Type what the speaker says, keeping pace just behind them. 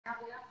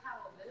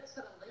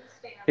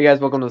Hey guys,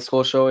 welcome to the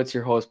Skull Show. It's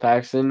your host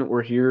Paxton.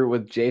 We're here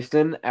with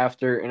Jason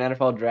after an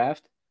NFL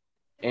draft,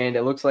 and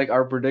it looks like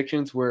our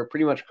predictions were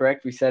pretty much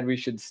correct. We said we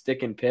should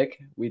stick and pick.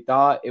 We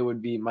thought it would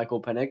be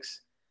Michael Penix.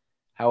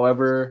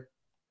 However,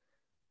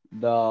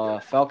 the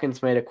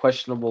Falcons made a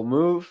questionable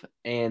move,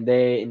 and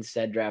they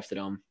instead drafted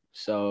him.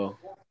 So,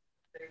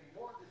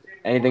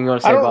 anything you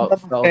want to I say don't about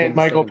remember saying Falcons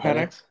Michael taking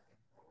Penix? Penix.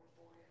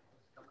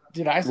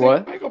 Did I say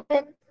What? Michael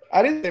Penix?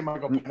 I didn't say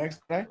Michael Penix,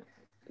 did I?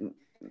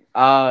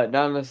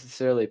 Not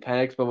necessarily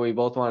Penix, but we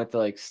both wanted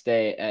to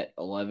stay at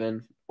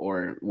 11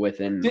 or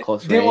within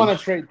close Didn't want to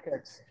range. trade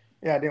picks.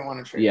 Yeah, I didn't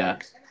want to trade Yeah.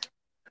 picks.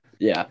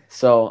 Yeah.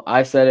 So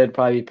I said it'd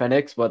probably be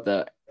Penix, but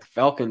the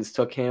Falcons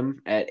took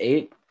him at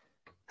 8.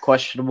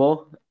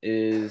 Questionable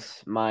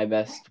is my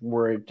best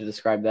word to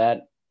describe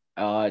that.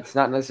 It's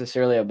not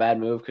necessarily a bad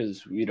move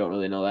because we don't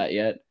really know that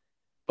yet,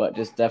 but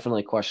just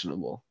definitely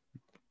questionable.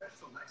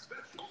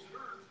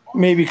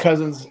 Maybe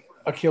Cousins'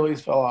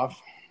 Achilles fell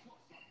off.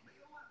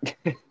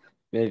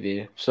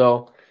 Maybe.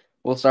 So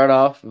we'll start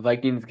off.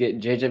 Vikings get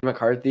JJ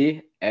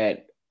McCarthy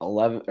at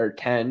 11 or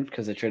 10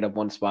 because they trade up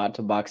one spot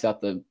to box out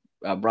the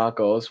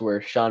Broncos,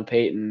 where Sean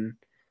Payton.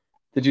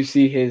 Did you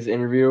see his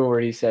interview where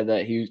he said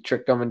that he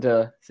tricked them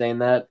into saying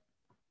that?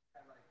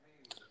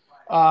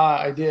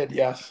 I did,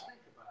 yes.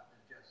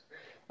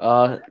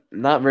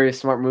 Not very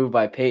smart move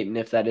by Peyton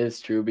if that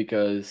is true,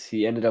 because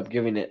he ended up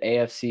giving an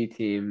AFC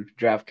team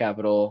draft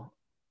capital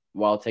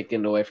while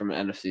taking it away from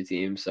an NFC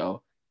team.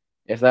 So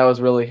if that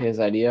was really his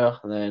idea,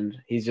 then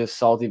he's just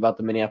salty about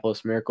the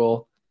Minneapolis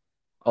Miracle.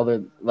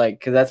 Because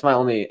that's my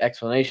only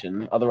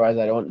explanation. Otherwise,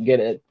 I don't get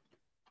it.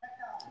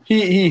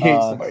 He hates the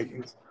Uh,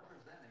 Vikings.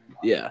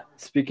 yeah.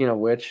 Speaking of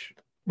which,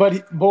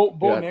 But Bo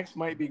yeah, Nix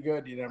might be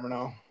good. You never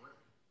know.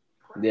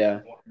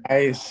 yeah,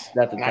 Nice.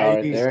 that's a towel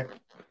right Nice. there.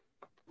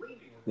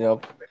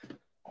 Yep.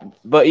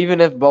 But even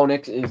if Bo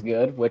Nix is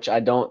good, which I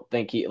don't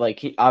think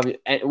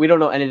we don't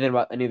know anything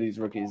about any of these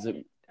rookies.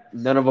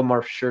 None of them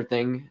are sure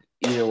thing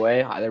either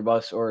way, either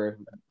bust or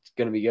it's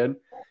gonna be good.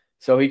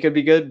 So he could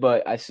be good,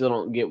 but I still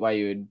don't get why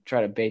you would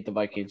try to bait the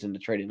Vikings into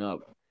trading up,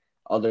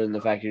 other than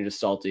the fact you're just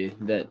salty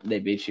that they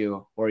beat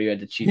you or you had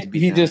to cheat to beat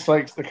He them. just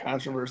likes the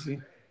controversy.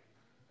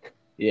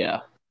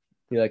 Yeah,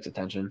 he likes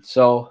attention.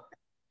 So,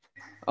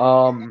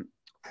 um,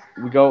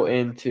 we go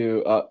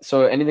into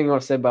so anything you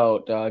want to say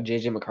about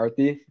JJ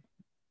McCarthy?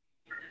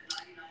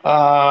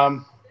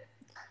 Um,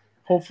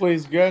 Hopefully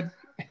he's good.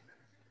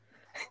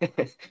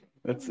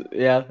 That's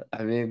yeah.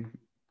 I mean,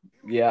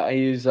 yeah,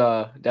 he's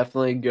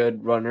definitely a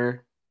good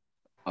runner,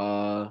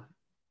 uh,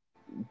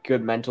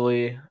 good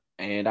mentally,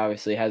 and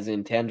obviously has the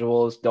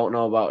intangibles. Don't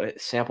know about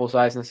his sample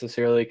size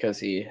necessarily because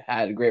he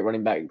had a great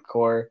running back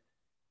core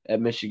at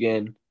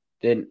Michigan.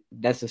 Didn't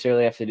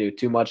necessarily have to do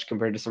too much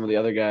compared to some of the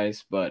other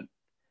guys, but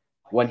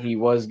when he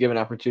was given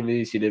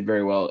opportunities, he did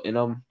very well in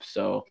them.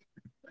 So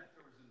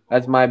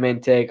that's my main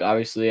take.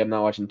 Obviously, I'm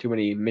not watching too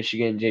many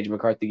Michigan JJ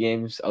McCarthy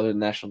games other than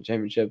national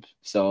championships.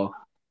 So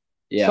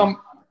yeah, Some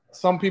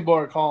some people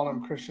are calling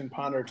him Christian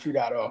Ponder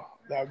 2.0.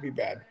 That would be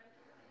bad.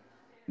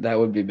 that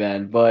would be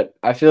bad. But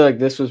I feel like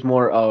this was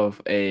more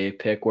of a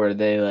pick where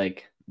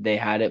they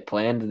had it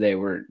planned. They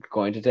were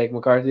going to take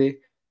McCarthy.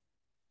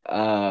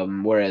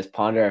 Whereas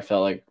Ponder, I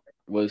felt like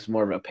was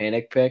more of a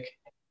panic pick.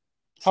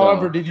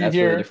 However, So did you that's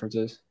where the hear difference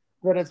is.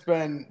 that it's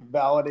been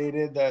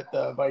validated that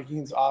the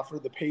Vikings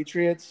offered the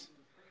Patriots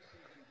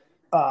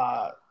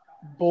uh,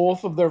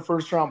 both of their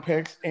first round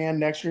picks and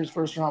next year's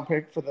first round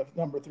pick for the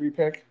number 3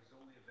 pick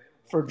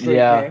for Drake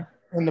Yeah,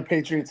 May, and the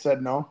Patriots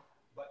said no.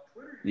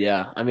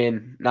 yeah. I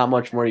mean, not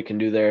much more you can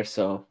do there.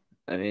 So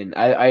I mean,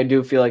 I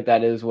do feel like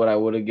that is what I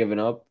would have given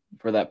up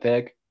for that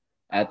pick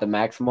at the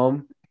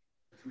maximum.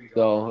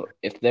 So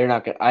if they're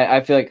not gonna,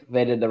 I feel like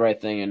they did the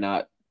right thing and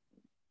not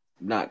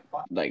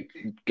like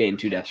getting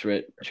too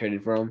desperate trading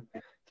for him.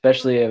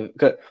 Especially if,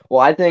 well,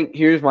 I think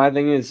here's my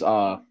thing is,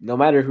 no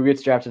matter who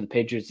gets drafted, the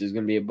Patriots is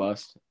gonna be a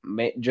bust.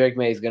 Drake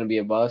May is gonna be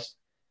a bust,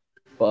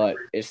 but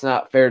it's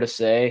not fair to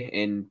say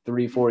in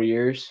 3-4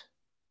 years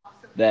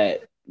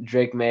that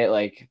Drake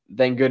May,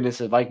 thank goodness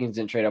the Vikings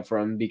didn't trade up for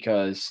him,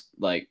 because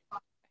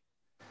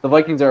the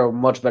Vikings are a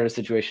much better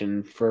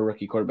situation for a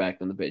rookie quarterback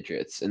than the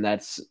Patriots, and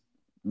that's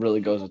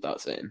really goes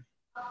without saying.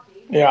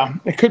 Yeah,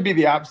 it could be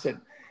the opposite.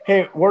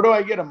 Hey, where do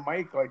I get a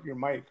mic like your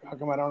mic? How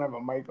come I don't have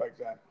a mic like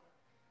that?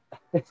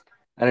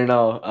 I don't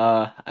know.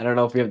 I don't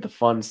know if we have the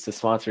funds to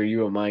sponsor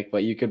you a mic,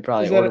 but you could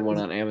probably Is that order a, one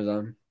on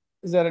Amazon.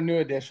 is that a new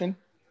addition?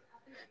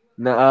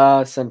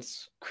 No,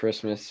 since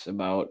Christmas,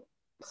 I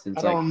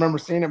since don't remember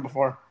seeing it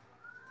before.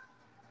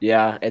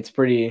 yeah, it's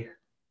pretty.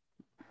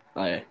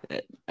 I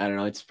don't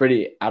know. It's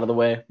pretty out of the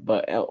way,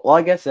 but well,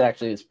 I guess it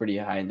actually is pretty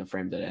high in the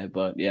frame today.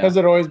 But yeah, Has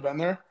it always been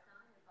there?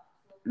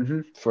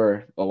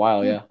 for a while,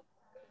 Hmm. yeah,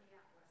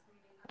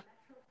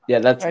 yeah.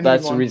 That's I need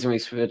that's the one. reason we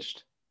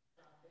switched.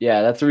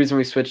 Yeah, that's the reason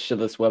we switched to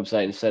this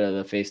website instead of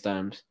the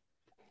FaceTimes.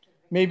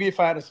 Maybe if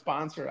I had a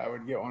sponsor, I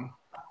would get one.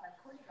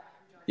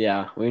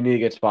 Yeah, we need to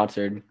get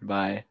sponsored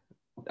by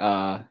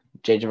uh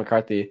JJ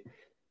McCarthy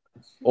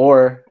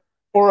or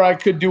Or I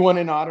could do one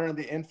in honor of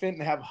the infant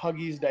and have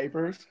Huggies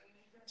diapers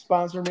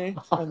sponsor me,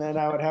 and then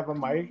I would have a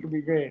mic. It'd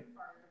be great.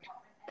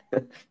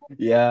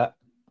 Yeah,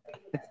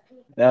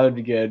 that would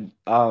be good.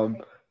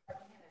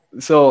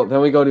 So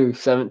then we go to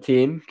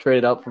 17,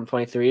 traded up from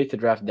 23 to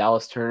draft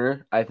Dallas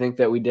Turner. I think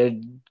that we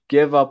did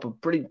give up a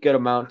pretty good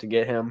amount to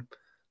get him,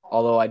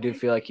 although I do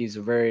feel like he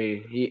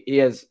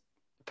has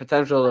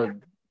potential to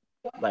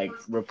like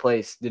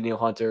replace Daniil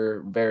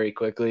Hunter very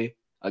quickly.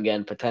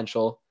 Again,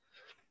 potential.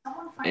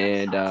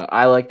 And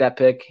I like that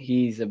pick.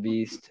 He's a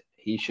beast.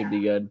 He should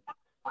be good.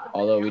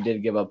 Although we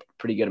did give up a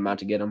pretty good amount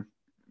to get him.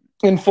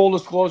 In full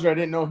disclosure, I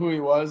didn't know who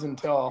he was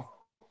until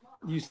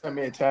you sent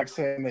me a text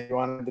saying that you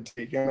wanted to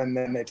take him, and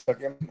then they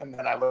took him, and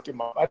then I looked him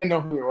up. I didn't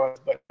know who he was,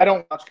 but I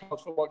don't watch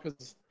college football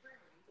because,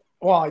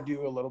 well, I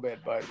do a little bit,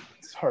 but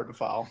it's hard to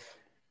follow.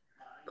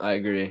 I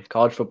agree.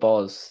 College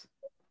football is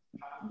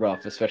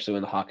rough, especially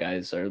when the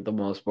Hawkeyes are the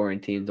most boring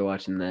team to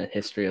watch in the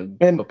history of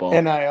And football.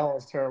 NIL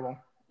is terrible.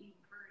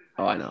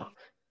 Oh, I know. And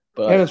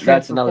But the that's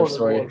transfer another portal is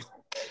story. worse.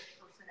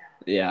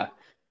 Yeah.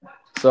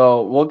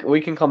 So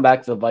we can come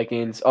back to the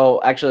Vikings.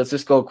 Oh, actually, let's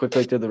just go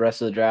quickly through the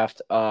rest of the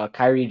draft.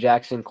 Kyrie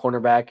Jackson,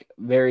 cornerback,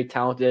 very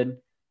talented.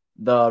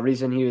 The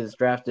reason he was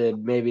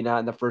drafted maybe not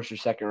in the first or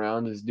second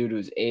round is due to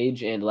his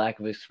age and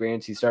lack of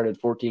experience. He started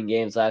 14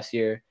 games last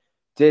year,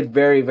 did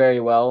very, very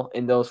well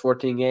in those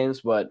 14 games,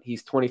 but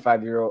he's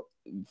 25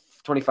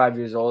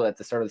 years old at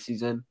the start of the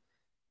season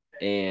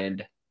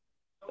and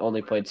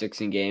only played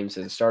 16 games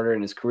as a starter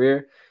in his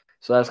career.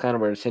 So that's kind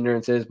of where his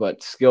hindrance is,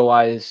 but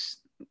skill-wise,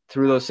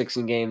 through those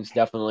 16 games,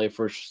 definitely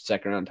first,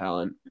 second round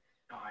talent.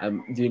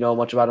 Do you know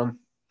much about him?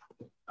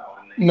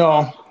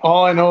 No,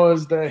 all I know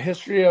is the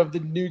history of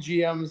the new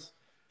GM's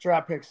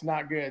draft picks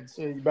not good.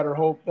 So you better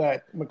hope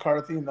that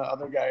McCarthy and the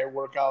other guy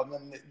work out, and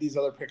then these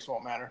other picks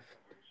won't matter.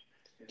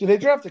 Do they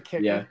draft a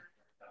kicker? Yeah,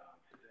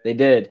 they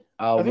did.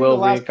 I think the Will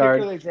last kicker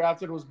Ricard. they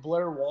drafted was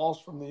Blair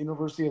Walsh from the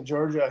University of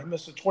Georgia. He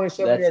missed a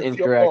 27 That's yard field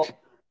goal. incorrect.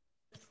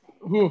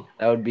 Who?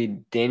 That would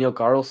be Daniel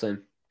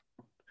Carlson.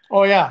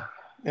 Oh, yeah.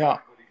 Yeah.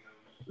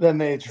 Then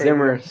they traded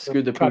Zimmer him.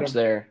 screwed the Cut pooch him.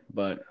 there,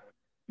 but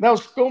That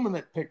was Spillman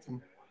that picked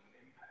him.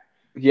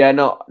 yeah,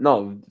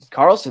 no,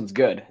 Carlson's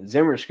good.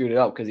 Zimmer screwed it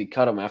up because he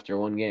cut him after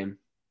one game.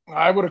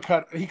 I would have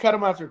cut. He cut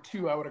him after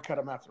 2. I would have cut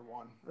him after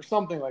 1 or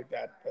something like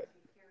that. But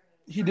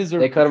he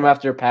deserved. They cut him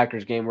after a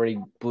Packers game where he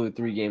blew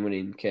 3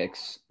 game-winning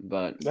kicks,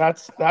 but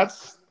that's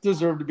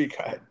deserved to be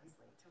cut.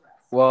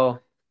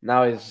 well,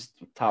 now he's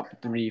top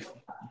 3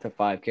 to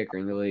 5 kicker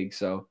in the league.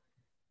 So,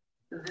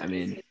 I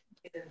mean,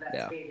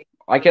 yeah,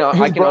 I can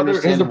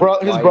understand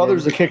His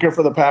brother's a kicker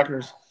for the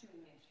Packers.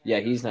 Yeah,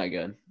 he's not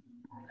good.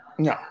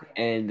 No,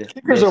 and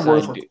kickers are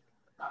worthless.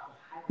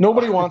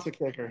 Nobody wants a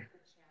kicker.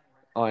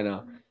 Oh, I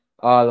know.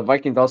 The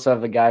Vikings also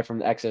have a guy from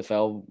the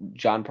XFL,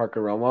 John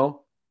Parker Romo.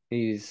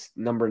 He's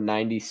number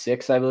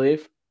 96, I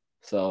believe.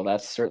 So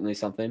that's certainly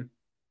something.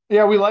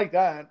 Yeah, we like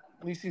that.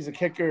 At least he's a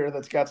kicker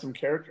that's got some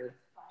character.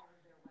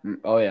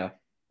 Oh, yeah.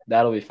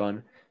 That'll be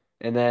fun.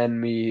 And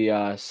then we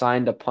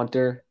signed a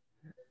punter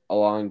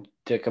along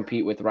to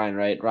compete with Ryan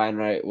Wright. Ryan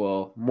Wright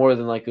will more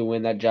than likely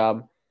win that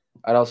job.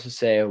 I'd also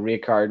say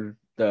Ricard,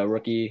 the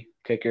rookie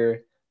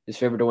kicker, is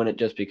favored to win it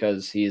just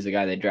because he's the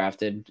guy they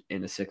drafted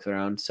in the 6th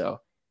round.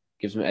 So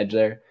gives him an edge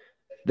there.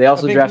 They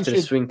also drafted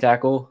a swing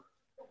tackle.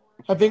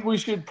 I think we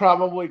should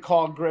probably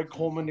call Greg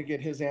Coleman to get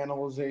his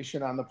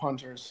analyzation on the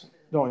punters,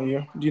 don't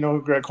you? Do you know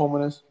who Greg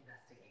Coleman is?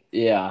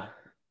 Yeah.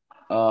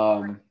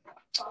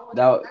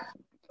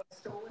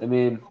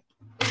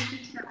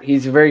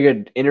 He's a very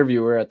good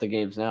interviewer at the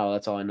games now.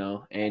 That's all I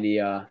know. And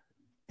he's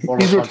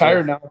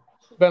retired now.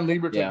 Ben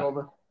Lieber took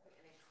over.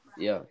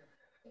 Yeah.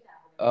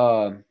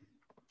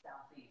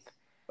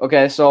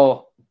 Okay,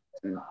 so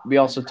we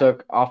also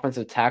took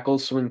offensive tackle,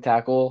 swing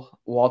tackle,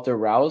 Walter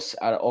Rouse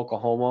out of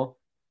Oklahoma.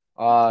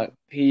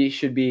 He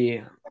should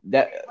be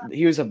that.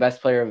 He was a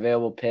best player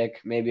available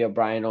pick, maybe a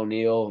Brian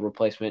O'Neill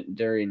replacement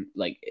during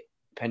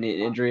pending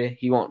injury.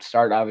 He won't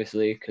start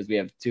obviously because we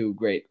have 2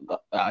 great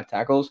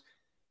tackles,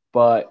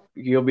 but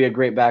he'll be a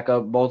great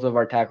backup. Both of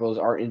our tackles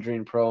are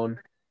injury prone,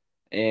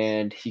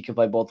 and he can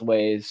play both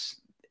ways.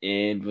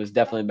 And was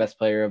definitely the best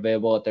player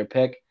available at their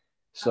pick.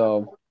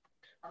 So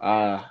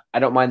I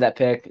don't mind that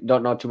pick.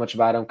 Don't know too much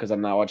about him because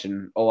I'm not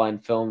watching O-line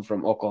film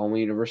from Oklahoma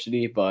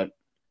University, but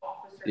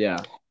yeah.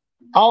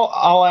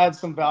 I'll add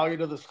some value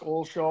to the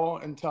Skull Show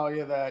and tell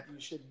you that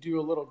you should do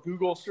a little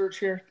Google search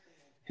here.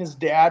 His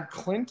dad,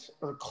 Clint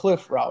or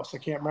Cliff Rouse, I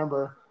can't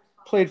remember,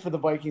 played for the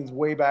Vikings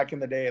way back in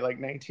the day, like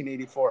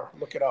 1984.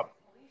 Look it up.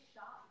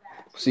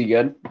 Was he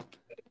good?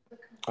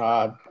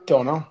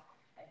 Don't know.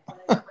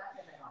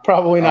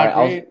 Probably not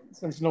great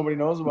since nobody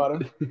knows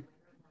about him.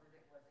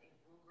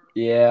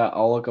 Yeah,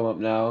 I'll look him up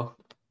now.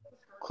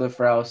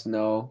 Cliff Rouse,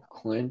 no.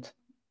 Clint?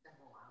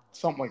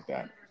 Something like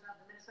that.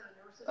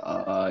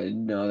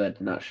 No, that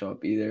did not show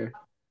up either.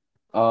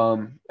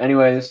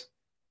 Anyways.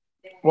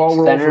 Well,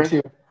 we're over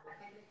 2.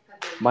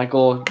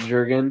 Michael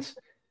Juergens,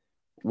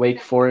 Wake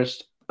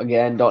Forest.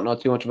 Again, don't know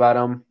too much about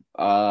him.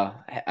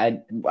 I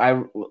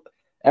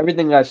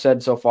everything I've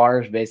said so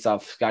far is based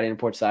off scouting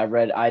reports that I've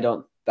read. I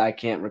I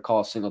can't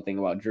recall a single thing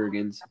about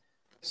Jurgens.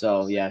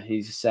 So yeah,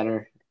 he's a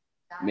center,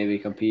 maybe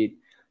compete.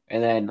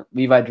 And then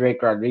Levi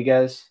Drake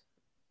Rodriguez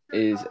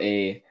is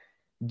a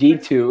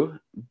D2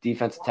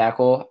 defensive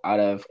tackle out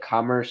of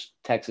Commerce,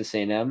 Texas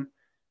A&M.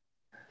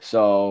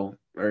 So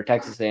or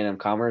Texas A&M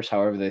Commerce,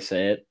 however they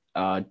say it.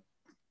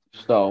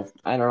 So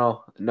I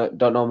don't know.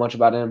 Don't know much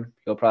about him.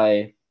 He'll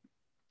probably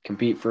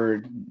compete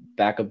for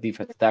backup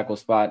defensive tackle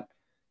spot,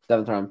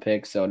 7th round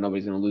pick. So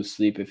nobody's gonna lose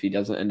sleep if he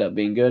doesn't end up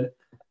being good.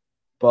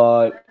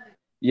 But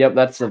yep,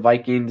 that's the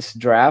Vikings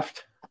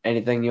draft.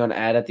 Anything you want to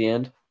add at the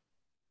end?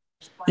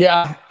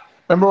 Yeah.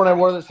 Remember when I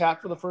wore this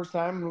hat for the first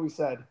time and we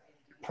said,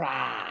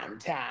 prime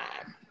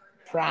time,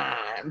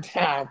 prime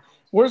time.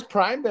 Where's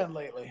Prime been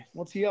lately?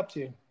 What's he up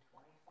to?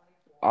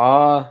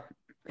 Uh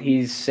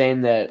he's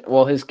saying that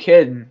his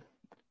kid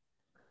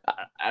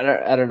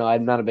I don't know.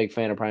 I'm not a big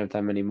fan of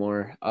primetime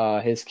anymore.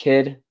 His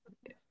kid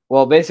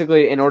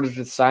basically in order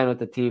to sign with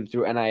the team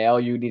through NIL,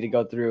 you need to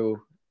go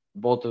through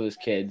both of his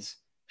kids.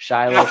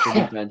 Shiloh for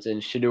defense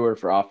and Shadeur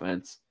for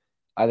offense.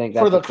 I think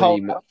For that's a the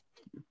pretty cult.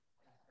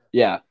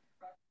 yeah.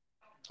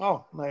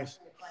 Oh, nice.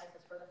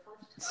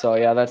 So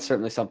yeah, that's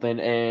certainly something.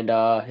 And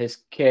his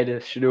kid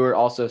Shadeur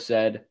also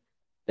said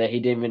that he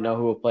didn't even know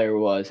who a player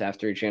was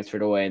after he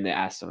transferred away, and they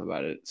asked him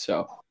about it.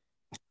 So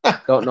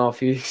don't know if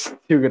he's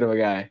too good of a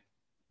guy,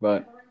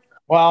 but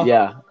Well,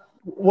 yeah,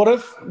 what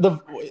if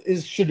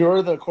is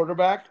Shador the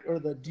quarterback or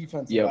the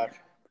defensive yep,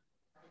 back?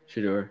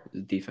 Shadeur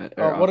is defense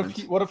or What if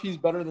offense. he's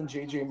better than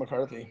JJ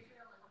McCarthy?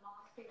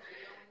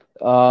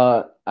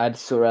 I'd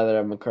still rather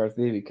have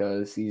McCarthy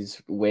because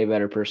he's a way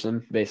better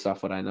person based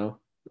off what I know.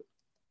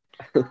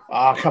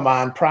 Oh, come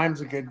on.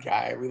 Prime's a good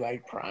guy. We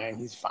like Prime.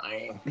 He's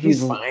fine. He's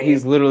He's fine.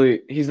 he's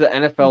literally he's the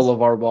NFL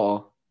LeVar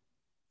Ball.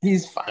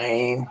 He's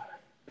fine.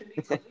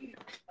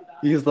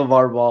 He's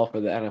LeVar Ball for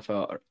the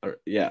NFL,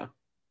 yeah,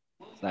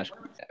 slash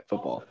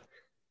football.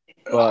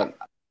 But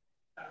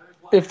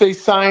If they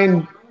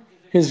sign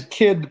his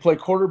kid to play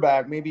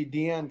quarterback, maybe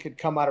Dion could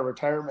come out of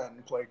retirement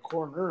and play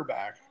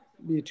cornerback.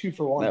 Be a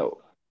 2-for-1.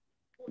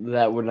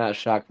 that would not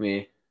shock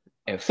me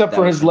if Except that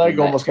for was his something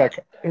leg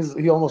that.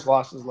 he almost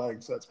lost his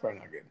leg, so that's probably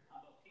not good.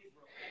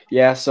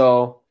 Yeah,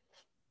 so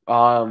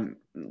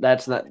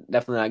that's not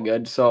definitely not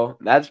good. So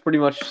that's pretty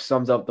much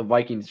sums up the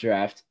Vikings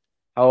draft.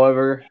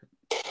 However,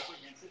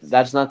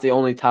 that's not the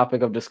only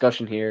topic of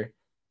discussion here.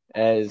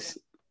 As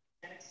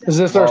Is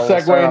this our we'll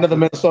start segue into off the with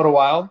Minnesota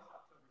Wild?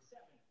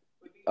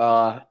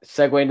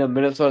 segue into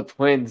Minnesota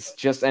Twins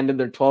just ended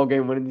their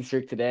 12-game winning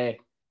streak today.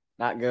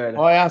 Not good.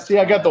 Oh, yeah. See,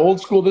 I got the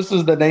old school. This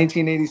is the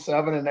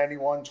 1987 and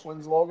 91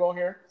 Twins logo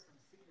here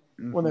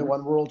when they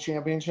won world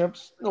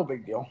championships. No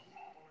big deal.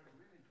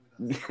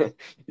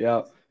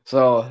 Yeah.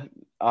 So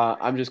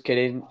I'm just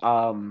kidding.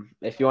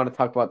 If you want to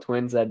talk about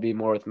Twins, that'd be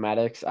more with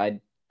Maddox.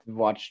 I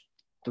watched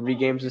 3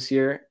 games this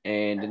year,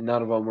 and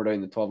none of them were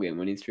during the 12-game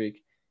winning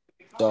streak.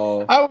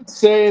 So I would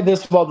say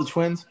this about the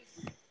Twins.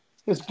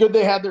 It's good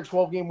they had their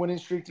 12-game winning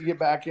streak to get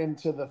back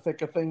into the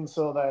thick of things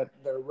so that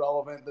they're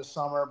relevant this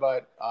summer,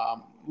 but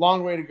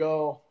long way to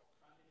go.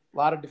 A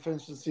lot of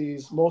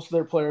deficiencies. Most of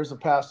their players have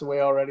passed away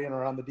already and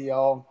are on the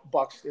DL.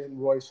 Buxton,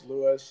 Royce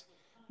Lewis.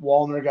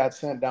 Wallner got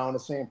sent down to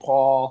St.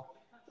 Paul.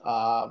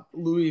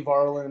 Louis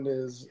Varland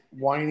is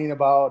whining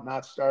about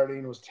not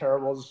starting. Was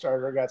terrible as a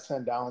starter. Got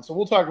sent down. So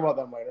we'll talk about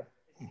them later.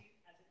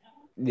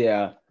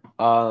 yeah.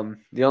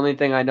 The only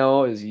thing I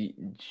know is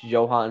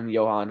Johan,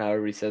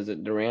 however he says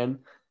it, Duran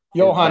is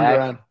Johan back.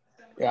 Duran.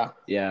 Yeah.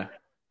 Yeah.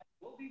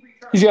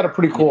 He's got a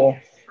pretty cool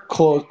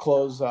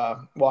close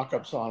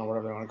walk-up song or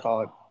whatever they want to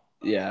call it.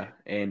 Yeah.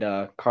 And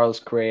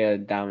Carlos Correa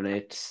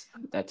dominates.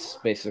 That's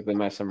basically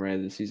my summary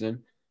of the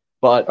season.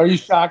 But Are you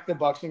shocked that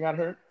Buxton got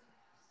hurt?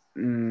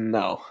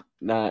 no,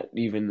 not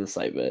even the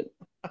slight bit.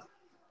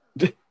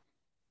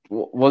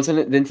 Wasn't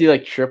it? Didn't he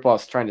like trip while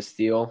trying to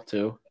steal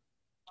too?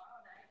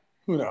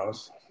 Who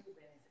knows?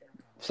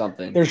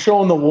 Something. They're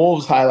showing the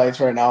Wolves highlights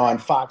right now on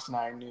Fox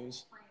 9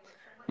 News.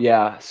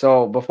 Yeah.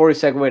 So before we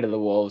segue to the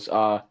Wolves,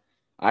 I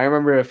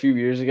remember a few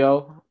years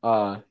ago,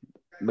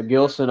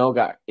 McGill Sano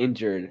got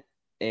injured,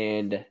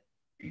 and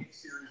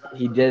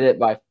he did it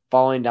by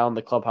falling down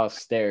the clubhouse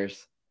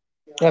stairs.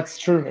 That's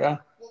true. Yeah.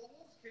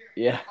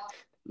 Yeah,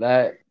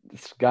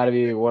 that's got to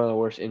be one of the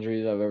worst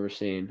injuries I've ever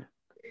seen.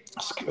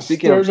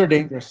 Stairs are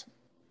dangerous.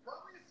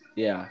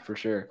 Yeah, for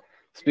sure.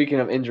 Speaking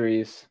of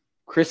injuries,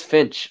 Chris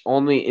Finch,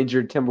 only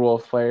injured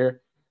Timberwolves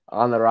player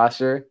on the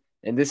roster,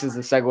 and this is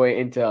the segue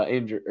into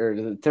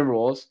the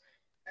Timberwolves.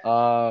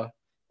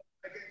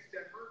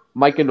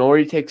 Mike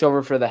Inori takes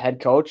over for the head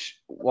coach.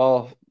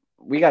 Well,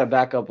 we got to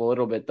back up a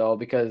little bit though,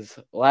 because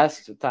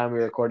last time we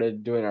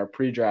recorded doing our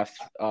pre-draft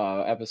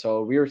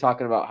episode, we were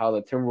talking about how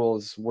the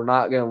Timberwolves were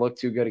not going to look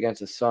too good against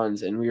the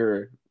Suns, and we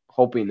were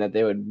hoping that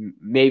they would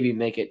maybe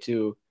make it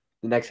to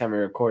the next time we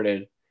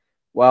recorded.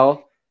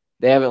 Well,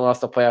 they haven't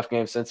lost a playoff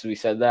game since we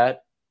said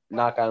that.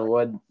 Knock on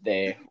wood,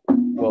 they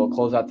will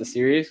close out the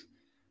series,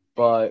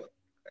 but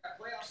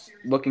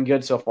looking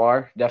good so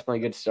far. Definitely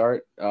a good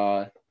start.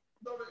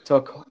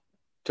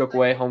 Took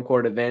away home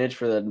court advantage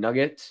for the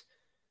Nuggets.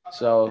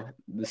 So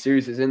the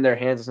series is in their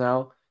hands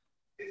now.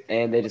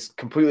 and they just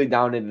completely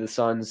dominated the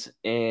Suns.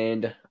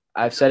 And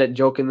I've said it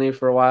jokingly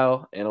for a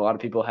while, and a lot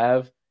of people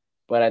have,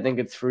 but I think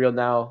it's for real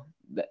now.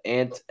 The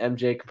Ant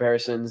MJ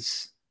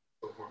comparisons,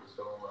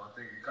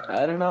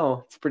 I don't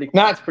know. It's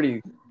Not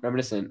pretty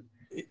reminiscent.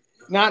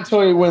 not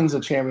until he wins a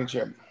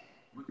championship.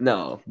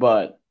 No,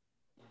 but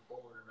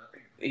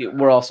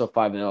we're also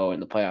 5-0 in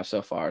the playoffs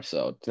so far,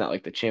 so it's not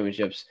like the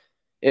championships.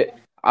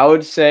 I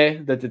would say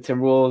that the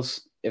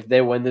Timberwolves, if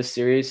they win this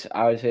series,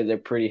 I would say they're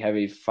pretty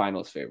heavy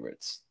finals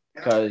favorites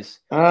because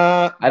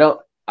Uh, I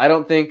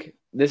don't think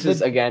this is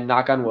the again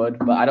knock on wood,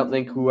 but I don't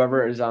think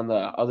whoever is on the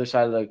other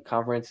side of the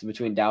conference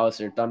between Dallas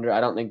or Thunder, I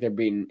don't think they're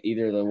beating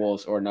either the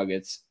Wolves or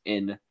Nuggets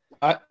in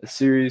I the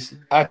series.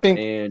 I think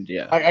And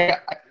yeah,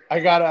 I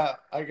got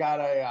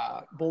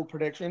a bold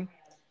prediction.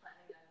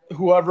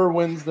 Whoever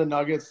wins the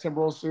Nuggets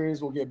Timberwolves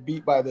series will get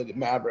beat by the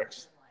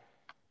Mavericks.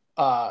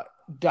 Uh,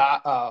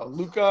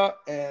 Luca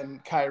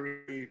and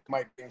Kyrie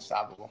might be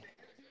unstoppable.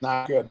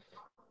 Not good.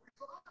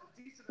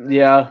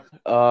 yeah,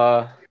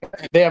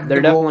 They have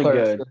they're good role definitely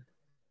players. good.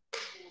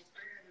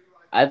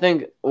 I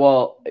think,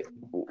 well,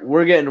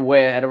 we're getting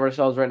way ahead of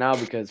ourselves right now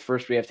because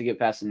first we have to get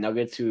past the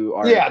Nuggets, who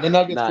are Yeah, the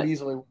Nuggets could not.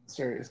 easily win the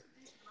series,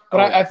 but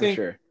Oh I yeah, for think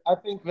sure. I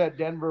think that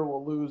Denver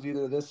will lose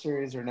either this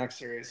series or next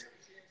series.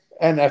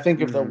 And I think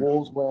if the Hmm.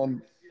 Wolves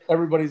win,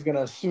 everybody's going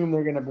to assume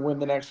they're going to win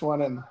the next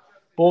one. And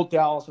both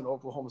Dallas and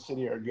Oklahoma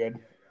City are good,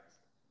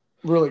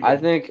 really I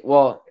good. think,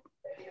 well,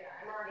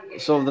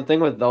 so the thing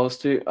with those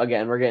two,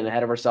 again, we're getting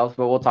ahead of ourselves,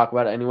 but we'll talk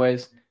about it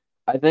anyways.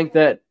 I think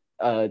that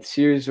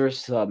series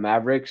versus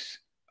Mavericks,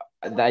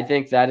 I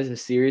think that is a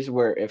series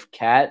where if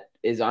Cat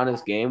is on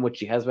his game, which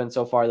he has been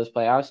so far this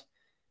playoffs,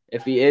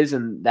 if he is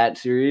in that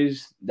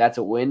series, that's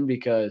a win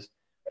because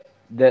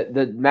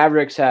the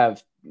Mavericks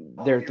have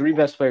their three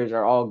best players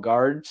are all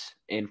guards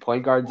and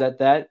point guards at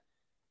that,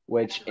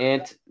 which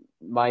Ant,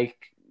 Mike,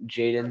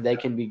 Jaden, they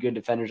can be good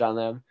defenders on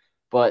them.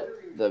 But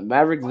the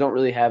Mavericks don't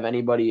really have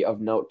anybody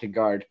of note to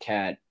guard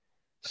Cat.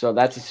 So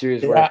that's a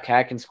series where if Yeah,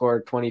 Cat can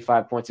score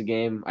 25 points a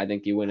game, I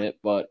think you win it.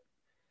 But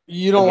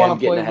you don't want again,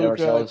 to getting play ahead of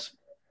Luca. ourselves.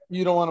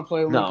 You don't want to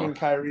play Luca No. and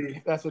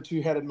Kyrie. That's a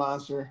two-headed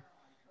monster.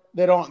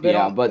 They don't. They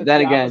Yeah, don't. but It's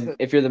then the again, opposite.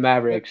 if you're the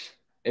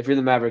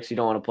Mavericks, you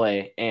don't want to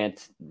play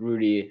Ant,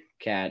 Rudy,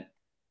 Cat.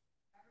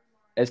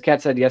 As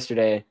Cat said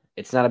yesterday,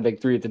 it's not a big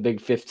three, it's a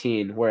big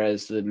 15,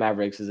 whereas the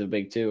Mavericks is a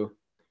big two.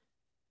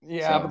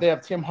 Yeah, but So they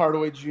have Tim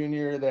Hardaway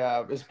Jr. They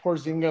have is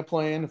Porzingis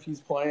playing? If he's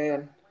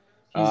playing,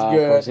 he's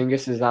good.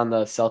 Porzingis is on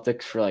the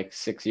Celtics for like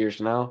 6 years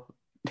now.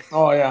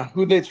 Oh yeah,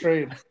 who'd they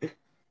trade?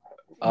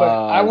 But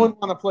I Uh, wouldn't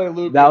want to play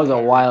Luca that and was a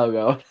Kyrie. while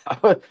ago.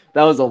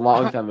 That was a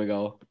long time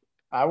ago.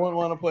 I wouldn't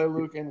want to play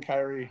Luca and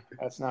Kyrie.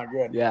 That's not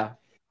good. Yeah.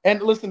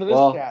 And listen to this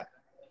Well, stat.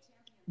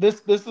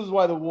 This is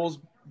why the Wolves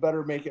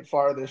better make it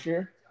far this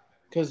year,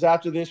 because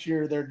after this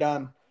year they're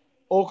done.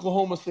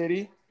 Oklahoma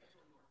City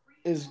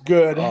is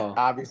good. oh,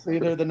 Obviously,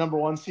 they're the number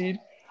one seed.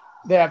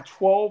 They have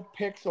 12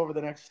 picks over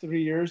the next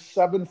 3 years,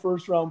 7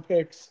 first round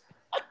picks,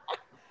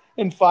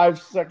 and 5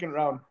 second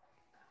round.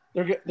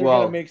 They're gonna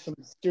well, make some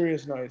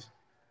serious noise.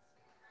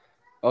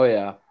 oh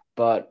yeah,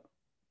 but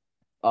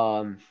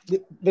um,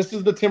 This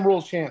is the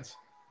Timberwolves' chance.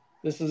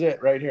 This is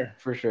it right here.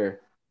 for sure.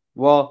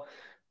 Well,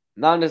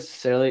 not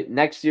necessarily.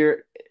 Next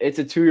year, it's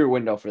a 2 year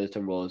window for the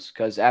Timberwolves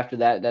because after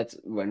that, that's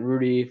when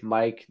Rudy,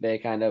 Mike, they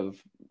kind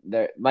of,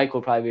 Mike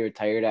will probably be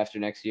retired after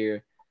next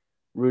year.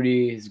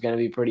 Rudy is going to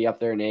be pretty up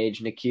there in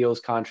age. Nikhil's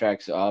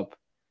contract's up,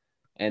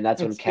 and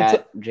that's when It's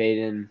Cat,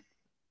 Jaden,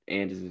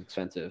 and is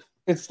expensive.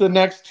 it's the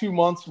next 2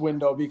 months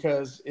window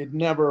because it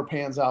never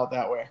pans out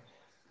that way.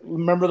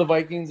 Remember the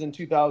Vikings in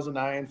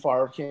 2009?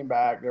 Favre came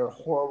back. They were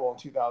horrible in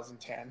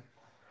 2010.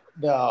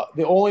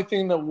 The only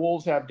thing that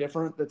Wolves have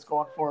different that's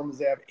going for them is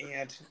they have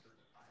Ant,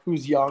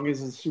 who's young,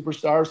 is a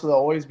superstar, so they'll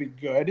always be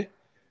good.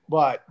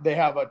 But they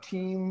have a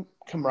team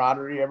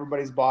camaraderie.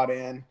 Everybody's bought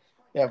in.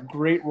 They have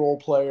great role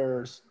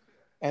players,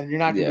 and you're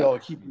not going to be Yeah. able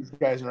to keep these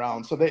guys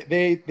around. So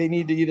they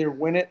need to either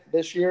win it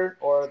this year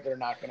or they're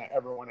not going to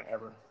ever win it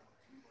ever.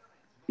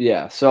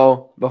 Yeah.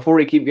 So before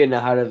we keep getting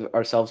ahead of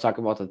ourselves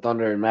talking about the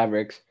Thunder and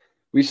Mavericks,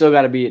 we still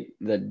got to beat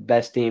the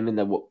best team in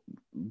the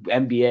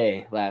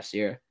NBA last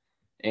year,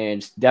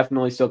 and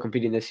definitely still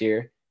competing this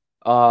year.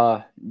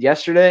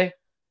 Yesterday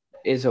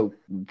is a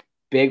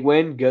big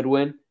win, good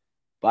win,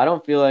 but I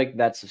don't feel like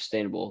that's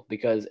sustainable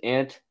because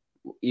Ant,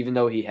 even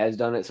though he has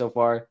done it so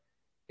far,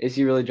 is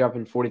he really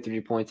dropping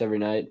 43 points every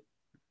night?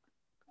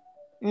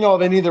 No,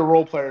 they need their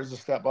role players to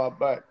step up,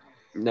 but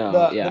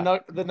No. Yeah.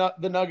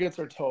 the Nuggets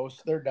are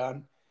toast. They're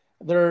done.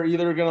 They're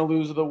either going to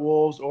lose to the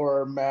Wolves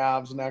or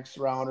Mavs next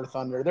round or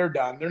Thunder. They're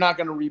done. They're not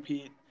going to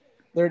repeat.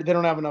 They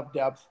don't have enough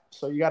depth.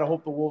 So you got to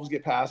hope the Wolves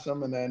get past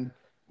them and then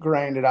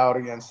grind it out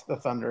against the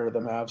Thunder or the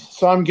Mavs.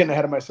 So I'm getting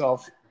ahead of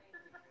myself.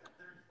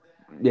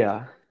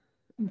 Yeah.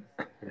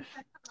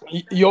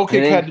 I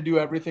Jokic had to think. do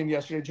everything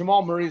yesterday.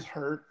 Jamal Murray's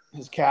hurt.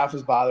 His calf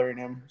is bothering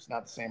him. He's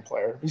not the same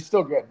player. He's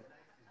still good.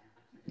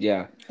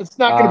 Yeah. It's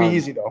not going to be Um,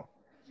 easy, though.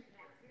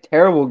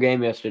 Terrible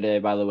game yesterday,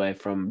 by the way,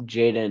 from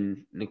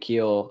Jaden,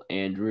 Nikhil,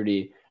 and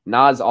Rudy.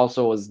 Nas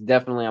also was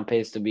definitely on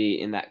pace to be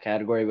in that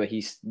category, but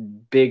he's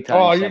big time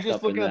Oh, you're stepped just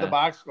up in looking at the that.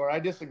 box score. I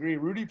disagree.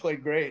 Rudy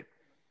played great.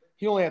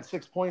 He only had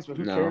 6 points, but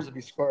who cares No, if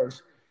he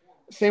scores?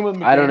 Same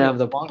with I don't have McDaniels.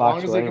 the Long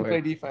box as score they can play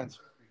anywhere. defense.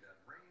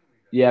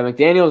 Yeah,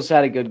 McDaniels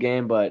had a good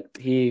game, but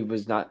he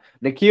was not.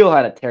 Nikhil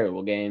had a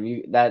terrible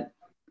game.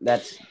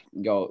 That's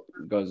goes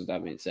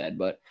without being said.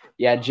 But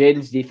yeah,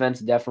 Jaden's defense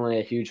definitely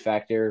a huge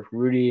factor.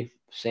 Rudy,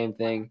 same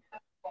thing.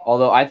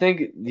 Although I think,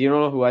 do you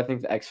know who I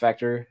think the X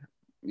factor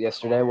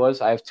yesterday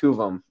was? I have two of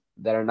them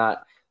that are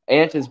not.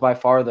 Ant is by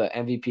far the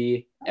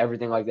MVP,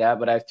 everything like that.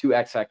 But I have two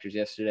X factors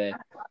yesterday,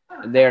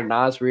 and they are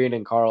Nas Reed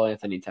and Carl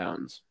Anthony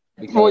Towns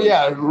Well,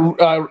 yeah,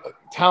 because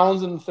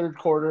Towns in the third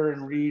quarter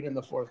and Reed in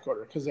the fourth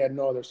quarter because they had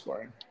no other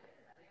scoring.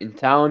 in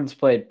Towns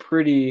played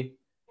pretty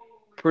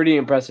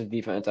impressive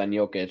defense on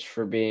Jokic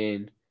for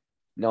being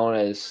known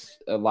as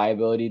a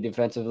liability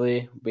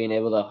defensively, being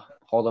able to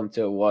hold him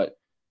to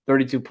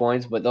 32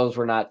 points, but those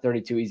were not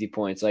 32 easy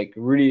points. Like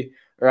Rudy,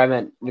 or I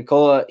meant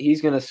Nikola,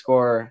 he's going to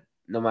score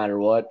no matter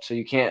what. So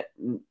you can't,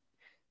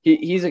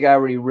 he's a guy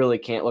where you really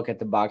can't look at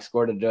the box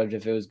score to judge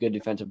if it was good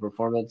defensive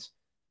performance.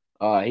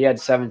 He had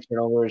 7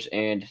 turnovers,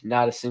 and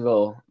not a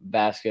single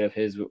basket of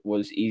his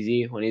was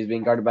easy when he was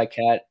being guarded by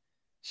Cat.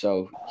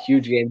 So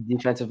huge game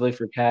defensively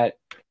for Cat.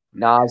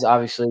 Nas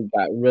obviously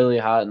got really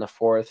hot in the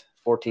fourth,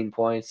 14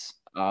 points.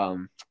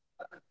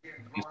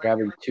 He's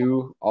averaged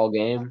 2 all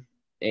game,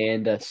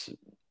 and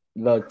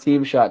the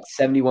team shot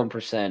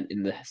 71%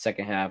 in the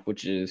second half,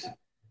 which is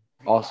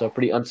also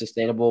pretty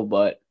unsustainable,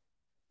 but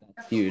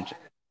that's huge.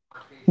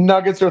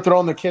 Nuggets are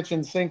throwing the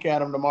kitchen sink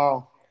at him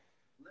tomorrow.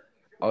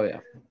 Oh yeah,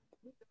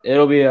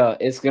 it'll be a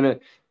it's gonna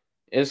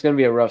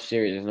be a rough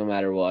series no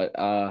matter what.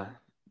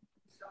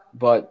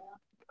 But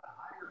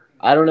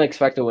I don't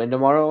expect a win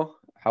tomorrow.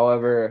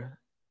 However,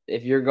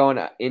 if you're going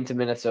into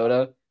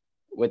Minnesota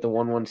with the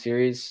 1-1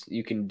 series,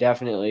 you can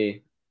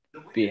definitely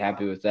be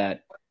happy with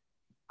that.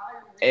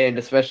 And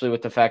especially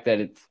with the fact that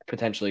it's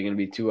potentially going to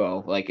be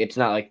 2-0. Like, it's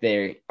not like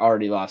they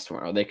already lost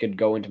tomorrow. They could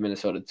go into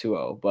Minnesota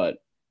 2-0, but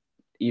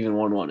even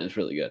 1-1 is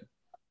really good.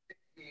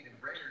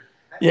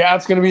 Yeah,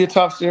 it's going to be a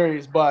tough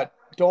series, but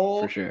For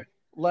don't sure.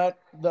 let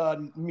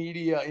the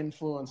media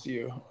influence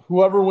you.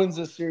 Whoever wins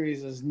this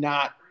series is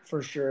not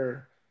for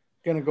sure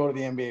going to go to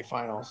the NBA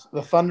Finals.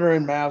 The Thunder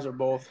and Mavs are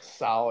both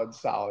solid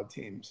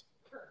teams.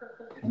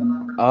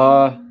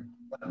 Uh,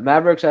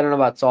 Mavericks, I don't know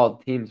about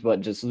solid teams, but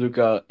just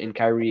Luka and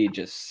Kyrie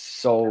just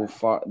so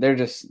far. They're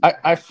just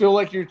I feel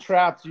like you're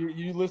trapped.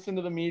 You listen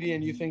to the media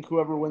and you think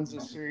whoever wins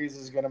this series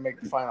is going to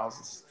make the finals.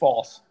 It's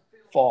false.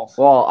 False.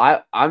 well.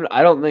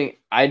 I don't think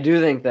I do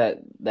think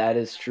that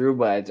is true,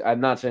 but I'm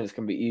not saying it's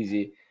gonna be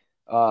easy.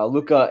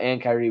 Luka and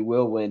Kyrie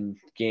will win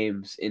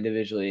games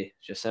individually,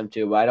 just them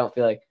two. But I don't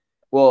feel like.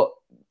 Well,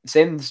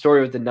 same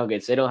story with the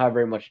Nuggets. They don't have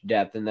very much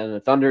depth, and then the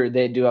Thunder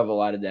they do have a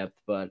lot of depth,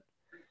 but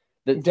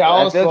I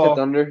Dallas, feel like the though,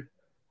 Thunder.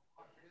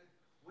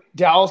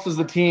 Dallas is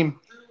the team.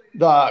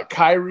 The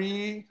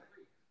Kyrie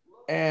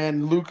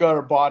and Luca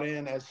are bought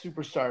in as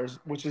superstars,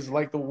 which is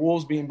like the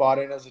Wolves being bought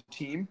in as a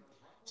team.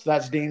 So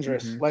that's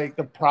dangerous. Mhm. Like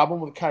the problem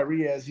with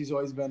Kyrie is he's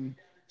always been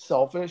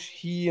selfish.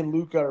 He and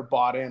Luca are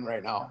bought in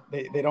right now.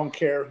 They don't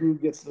care who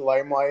gets the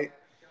limelight.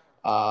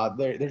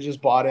 They're just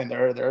bought in.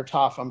 They're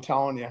tough. I'm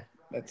telling you.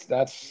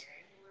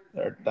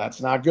 That's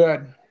not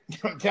good.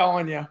 I'm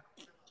telling you.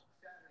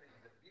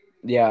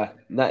 Yeah,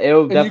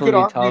 it'll And definitely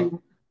be tough.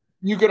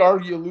 you could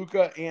argue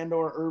Luca and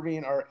or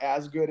Irving are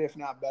as good, if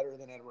not better,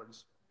 than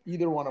Edwards.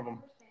 Either one of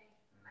them.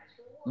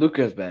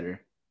 Luka's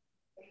better.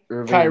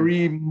 Irving.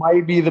 Kyrie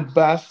might be the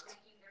best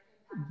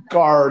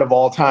guard of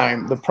all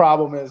time. The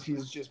problem is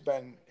he's just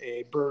been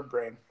a bird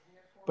brain,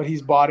 but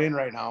he's bought in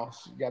right now,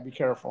 so you gotta be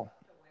careful.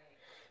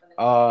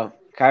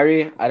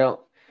 Kyrie, I don't.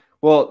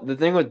 Well, the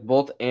thing with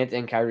both Ant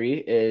and Kyrie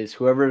is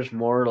whoever's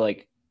more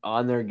like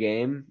on their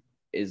game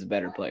is a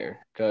better player.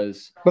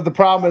 Because But the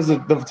problem is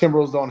that the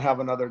Timberwolves don't have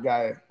another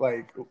guy.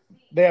 Like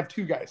they have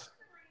two guys,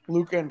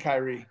 Luca and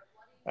Kyrie.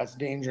 That's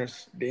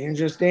dangerous,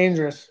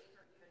 dangerous.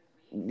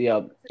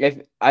 yeah,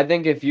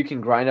 if you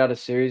can grind out a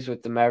series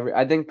with the Maverick,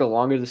 I think the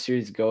longer the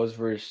series goes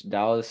versus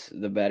Dallas,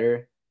 the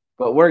better.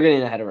 But we're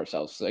getting ahead of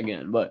ourselves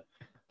again. But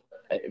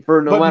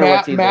for no But matter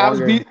what team, the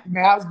longer,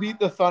 Mavs beat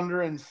the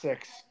Thunder in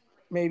 6,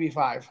 maybe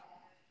 5.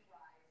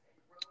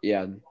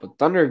 yeah. But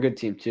Thunder are a good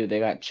team too. They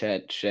got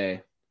Chet,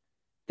 Shea,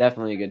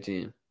 definitely a good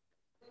team.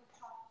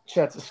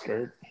 Chet's a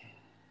skirt.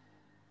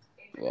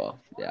 Well,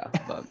 yeah,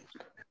 but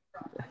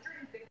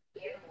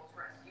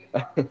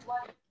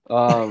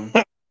um,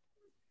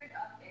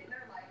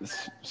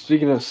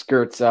 speaking of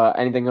skirts,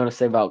 anything going to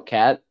say about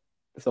Cat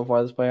so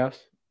far this playoffs?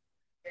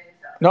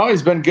 No,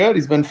 he's been good.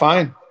 He's been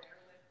fine.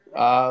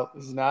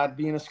 He's not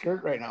being a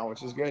skirt right now,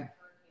 which is good.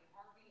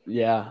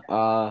 Yeah.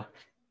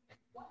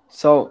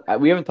 So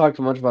we haven't talked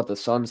much about the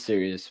Sun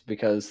series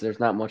because there's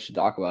not much to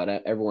talk about.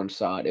 Everyone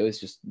saw it. It was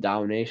just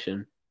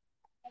domination.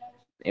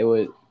 It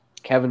was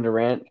Kevin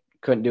Durant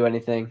couldn't do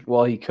anything.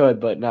 Well, he could,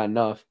 but not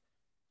enough.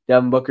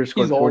 Devin Booker He's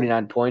scored old.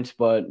 49 points,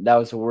 but that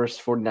was the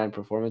worst 49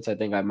 performance I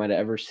think I might have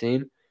ever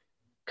seen.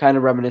 kind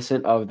of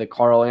reminiscent of the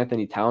Karl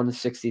Anthony Towns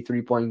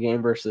 63-point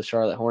game versus the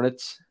Charlotte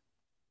Hornets.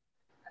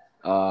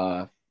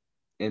 And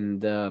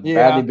Bradley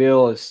Yeah,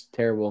 Beal is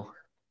terrible.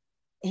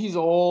 he's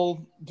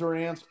old.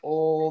 Durant's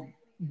old.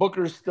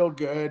 Booker's still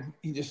good.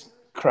 He just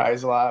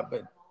cries a lot,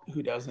 but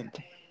who doesn't?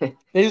 They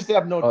just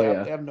have no Oh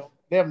depth. yeah.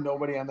 They have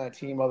nobody on that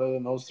team other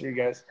than those three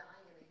guys.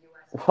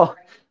 Well,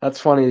 that's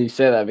funny you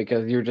say that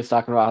because you were just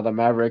talking about how the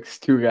Mavericks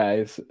two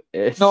guys.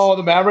 No,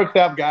 the Mavericks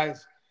have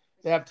guys.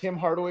 They have Tim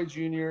Hardaway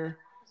Jr.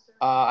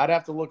 I'd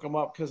have to look him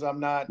up because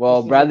I'm not. Well, This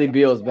isn't Bradley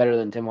Beal guys. is better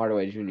than Tim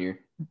Hardaway Jr.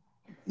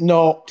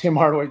 No, Tim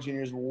Hardaway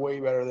Jr. is way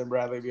better than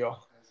Bradley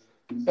Beal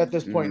at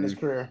this point in his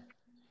career.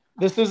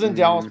 This isn't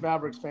Dallas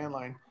Mavericks fan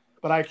line,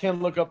 but I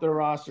can look up their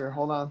roster.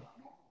 Hold on.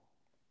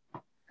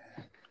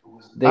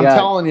 I'm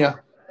telling you,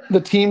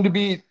 the team to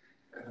beat.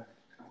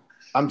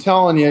 I'm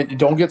telling you, you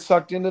don't get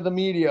sucked into the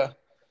media.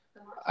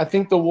 I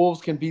think the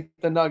Wolves can beat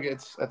the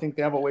Nuggets. I think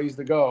they have a ways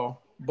to go,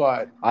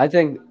 but I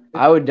think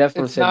I would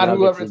definitely it's say the not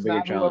Nuggets whoever. is a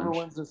It's bigger not whoever challenge.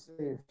 wins this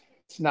series.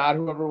 It's not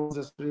whoever wins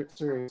this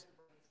series.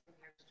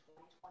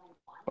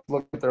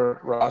 Look at their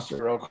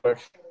roster real quick.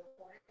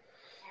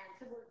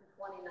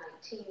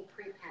 2019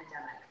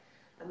 pre-pandemic.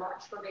 The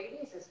March for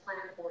Babies is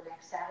planned for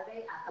next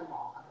Saturday at the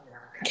Mall of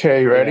America.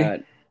 Okay, you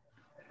ready?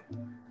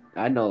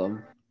 I know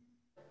them.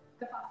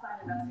 The Fox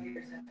 9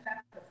 investigators have found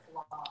the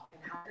flaw in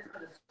how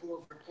the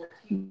schools report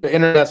to The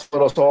internet's a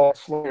little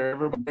slow here.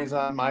 Everybody's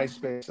on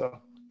MySpace, so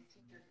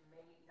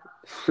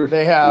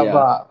they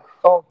have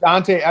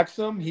Dante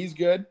Exum. He's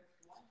good.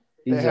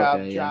 They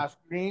have Josh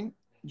Green.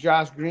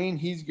 Josh Green,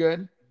 he's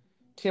good.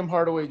 Tim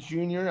Hardaway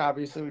Jr.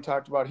 Obviously, we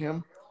talked about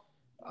him.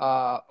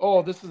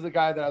 This is the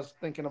guy that I was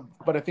thinking of,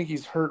 but I think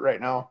he's hurt right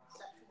now.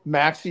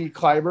 Maxi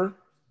Kleber,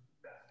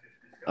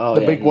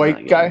 the big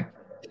white guy.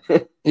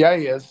 Yeah,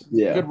 he is.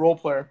 Yeah. Good role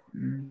player.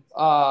 Then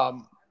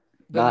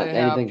Not they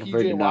have anything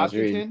compared to PJ Nas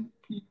Reed. Washington.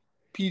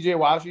 PJ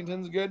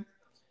Washington's good.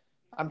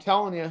 I'm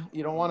telling you,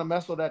 you don't want to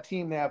mess with that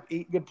team. They have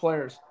 8 good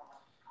players.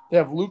 They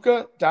have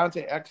Luka,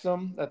 Dante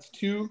Exum, that's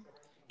 2.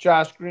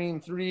 Josh Green,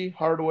 3.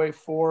 Hardaway,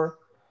 4.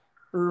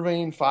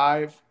 Irving,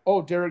 5.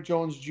 Oh, Derrick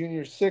Jones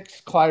Jr.,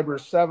 6. Kleber,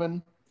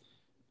 7.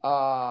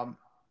 PJ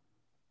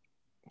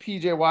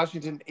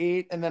Washington,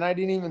 8. And then I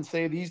didn't even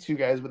say these 2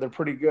 guys, but they're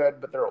pretty good,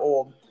 but they're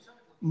old.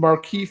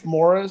 Markieff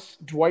Morris,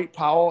 Dwight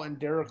Powell, and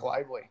Derek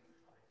Lively.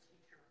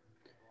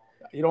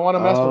 You don't want to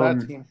mess with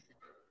that team.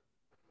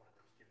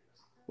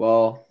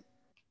 Well,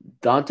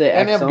 Dante Exum.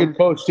 And they have a good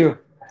coach,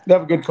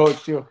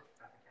 too.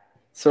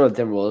 So do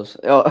Timberwolves.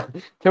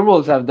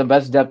 Timberwolves have the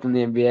best depth in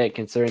the NBA,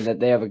 considering that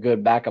they have a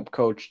good backup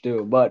coach,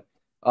 too. But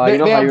you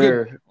know how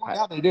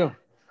yeah, they do.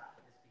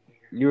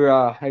 You're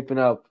hyping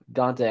up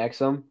Dante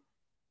Exum.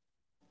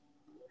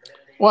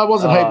 Well, I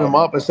wasn't hyping him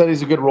up. I said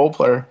he's a good role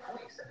player.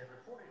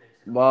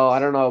 Well, I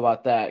don't know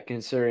about that,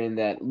 considering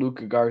that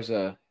Luka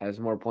Garza has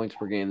more points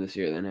per game this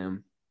year than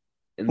him.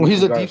 And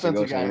he's a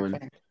defensive guy,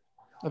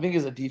 I think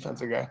he's a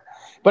defensive guy.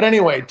 But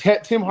anyway,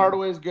 Tim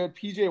Hardaway is good.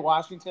 PJ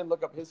Washington,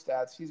 look up his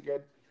stats. He's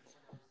good.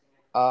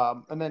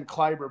 And then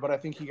Kleber, but I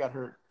think he got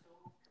hurt.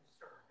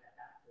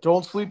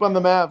 Don't sleep on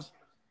the Mavs.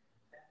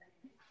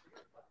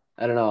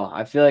 I don't know.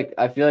 I feel like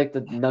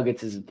the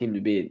Nuggets is the team to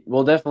beat.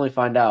 We'll definitely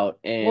find out.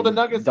 And the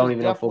Nuggets are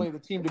definitely the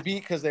team to beat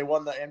because they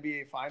won the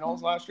NBA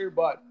Finals last year.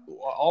 But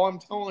all I'm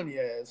telling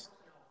you is,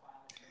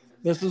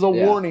 this is a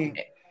warning.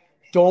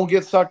 Don't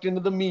get sucked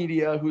into the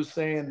media who's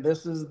saying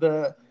this is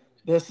the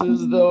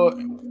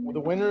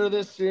winner of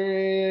this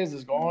series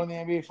is going to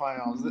the NBA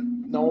Finals.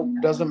 No,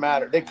 doesn't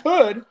matter. They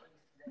could,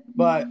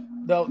 but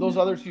those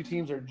other 2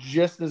 teams are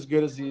just as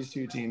good as these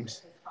 2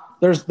 teams.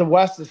 The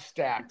West is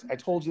stacked. I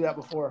told you that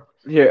before.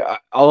 Here,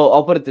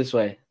 I'll put it this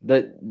way: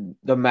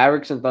 the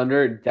Mavericks and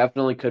Thunder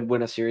definitely could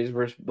win a series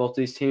versus both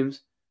these teams.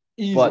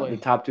 Easily. But the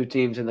top 2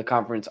 teams in the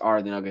conference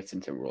are the Nuggets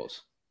and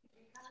Timberwolves.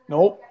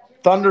 Nope,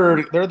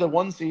 Thunder. They're the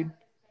 1 seed.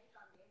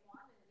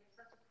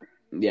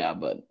 Yeah,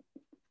 but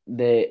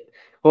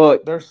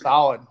they're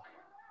solid.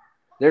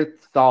 They're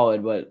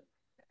solid, but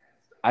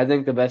I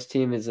think the best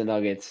team is the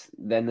Nuggets,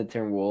 then the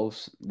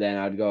Timberwolves, then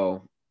I'd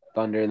go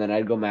Thunder, and then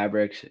I'd go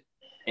Mavericks.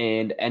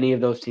 And any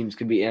of those teams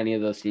could be any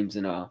of those teams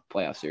in a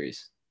playoff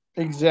series.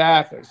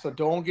 Exactly. So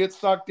don't get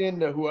sucked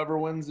into whoever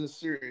wins this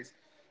series.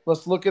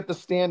 Let's look at the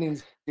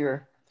standings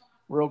here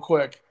real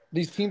quick.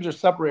 These teams are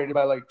separated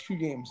by like 2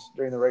 games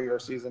during the regular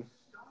season.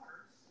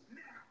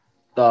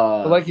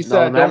 But like you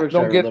said, the Mavericks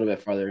don't get a little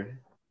bit farther.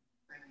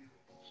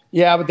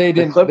 Yeah, but they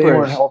didn't. Clippers they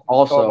weren't healthy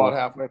also about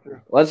halfway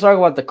through. Let's talk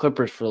about the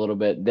Clippers for a little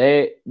bit.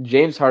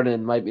 James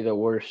Harden might be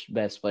the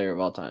best player of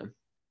all time.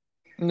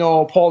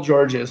 No, Paul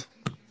George is.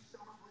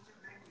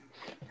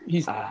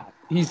 He's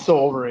so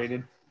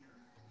overrated.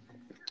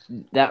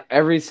 That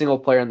every single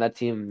player on that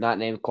team, not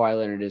named Kawhi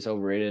Leonard, is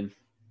overrated.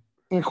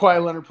 And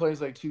Kawhi Leonard plays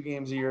like 2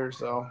 games a year,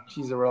 so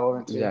he's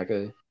irrelevant too.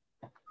 Exactly.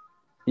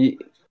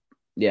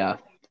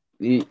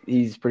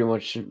 He's pretty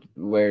much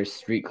wears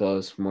street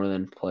clothes more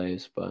than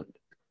plays. But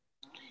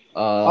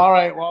all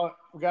right, well,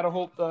 we got to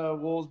hope the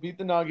Wolves beat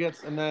the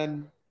Nuggets and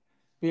then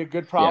be a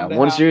good problem.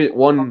 Yeah,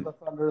 the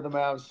Thunder, the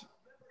Mavs.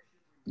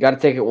 Got to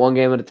take it one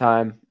game at a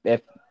time.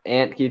 If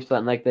Ant keeps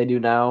playing like they do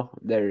now,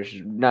 there's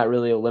not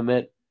really a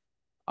limit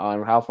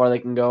on how far they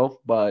can go,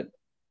 but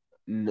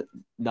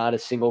not a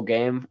single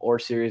game or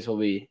series will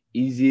be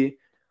easy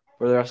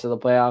for the rest of the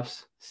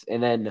playoffs.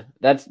 And then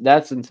that's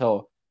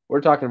until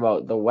we're talking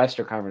about the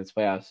Western Conference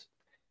playoffs.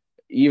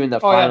 Even the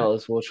Oh yeah.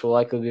 finals, which will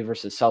likely be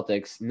versus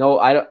Celtics. No,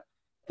 I don't.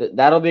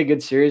 That'll be a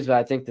good series, but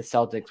I think the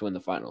Celtics win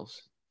the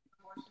finals.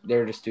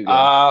 They're just too good.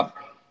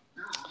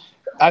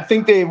 I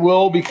think they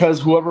will because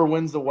whoever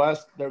wins the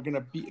West, they're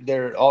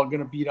all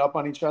gonna beat up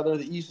on each other.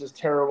 The East is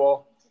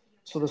terrible,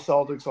 so the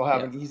Celtics will have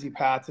Yeah. an easy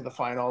path to the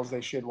finals.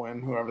 They should win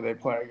whoever they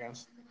play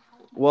against.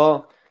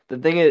 Well, the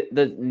thing is,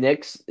 the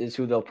Knicks is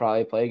who they'll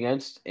probably play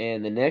against,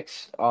 and the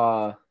Knicks,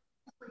 the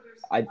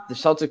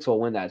Celtics will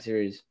win that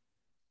series.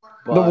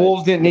 The But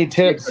Wolves didn't need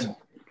they Tibbs. could,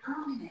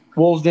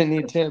 Wolves didn't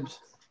need Tibbs.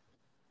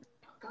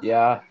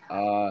 yeah.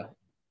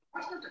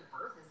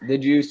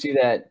 Did you see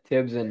that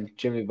Tibbs and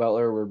Jimmy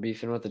Butler were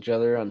beefing with each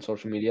other on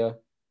social media?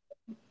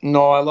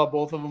 No, I love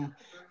both of them.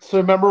 So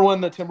remember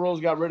when the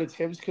Timberwolves got rid of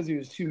Tibbs because he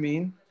was too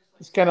mean?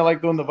 It's kind of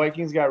like when the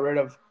Vikings got rid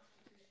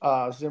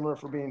of Zimmer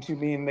for being too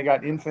mean. They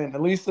got Infant.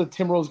 At least the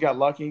Timberwolves got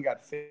lucky and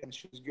got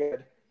Finch, who was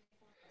good.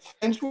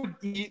 Finch would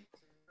eat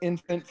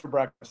Infant for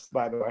breakfast,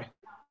 by the way.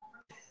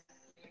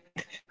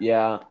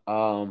 Yeah.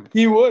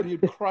 He would.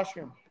 He'd crush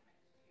him.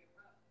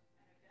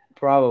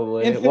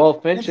 Probably. Infant, Well,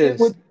 Finch Infant is.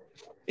 would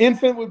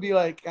Infant would be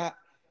like,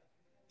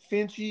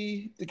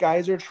 Finchy, the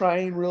guys are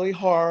trying really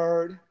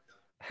hard.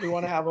 We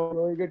want to have a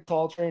really good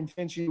culture. And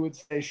Finchy would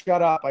say,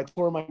 shut up. I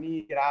tore my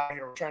knee. Get out of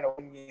here. We're trying to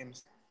win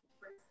games.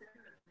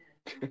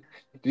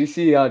 Do you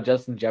see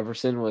Justin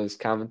Jefferson was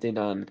commenting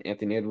on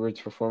Anthony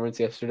Edwards' performance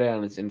yesterday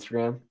on his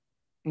Instagram?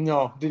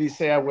 No. Did he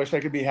say, I wish I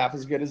could be half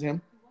as good as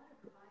him?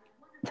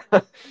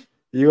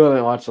 You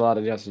haven't watched a lot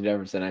of Justin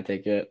Jefferson, I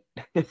take it.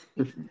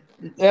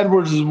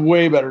 Edwards is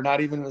way better. Not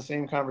even in the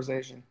same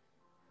conversation.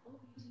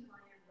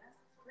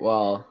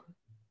 Well,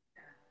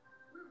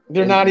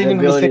 They're not the even in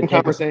the ability same to take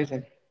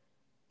conversation.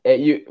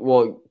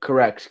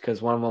 correct,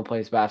 because one of them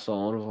plays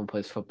basketball, one of them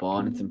plays football,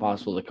 and it's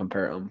impossible to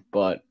compare them.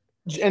 But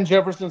And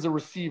Jefferson's a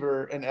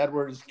receiver, and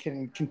Edwards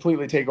can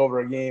completely take over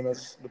a game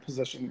as the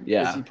position as he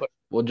yeah, plays.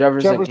 well,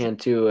 Jefferson Jefferson, can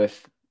too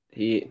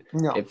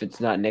no. if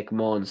it's not Nick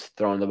Mullins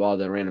throwing the ball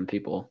to random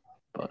people.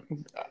 But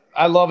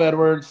I love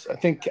Edwards. I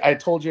think I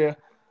told you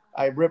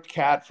I ripped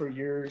Cat for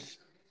years.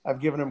 I've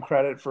given him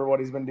credit for what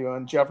he's been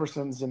doing.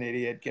 Jefferson's an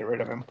idiot. Get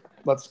rid of him.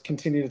 Let's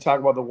continue to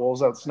talk about the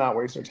Wolves. Let's not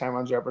waste our time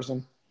on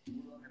Jefferson.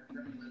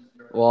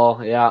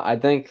 well, yeah, I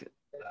think.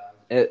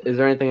 Is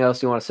there anything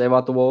else you want to say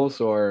about the Wolves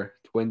or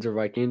Twins or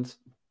Vikings?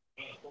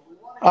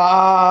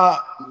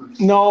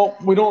 No,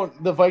 we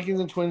don't. The Vikings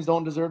and Twins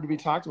don't deserve to be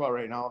talked about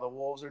right now. The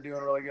Wolves are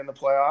doing really good in the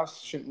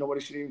playoffs. Nobody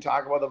should even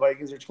talk about the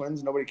Vikings or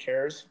Twins. Nobody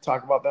cares.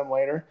 Talk about them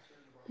later.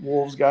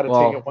 Wolves got to take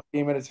it Well, one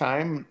game at a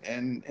time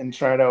and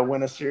try to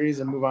win a series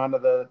and move on to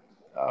the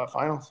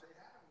finals,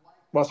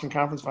 Western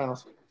Conference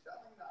Finals.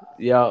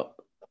 yeah.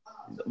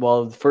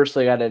 Well, first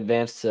they got to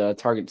advance to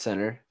Target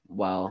Center.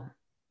 Wow.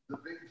 And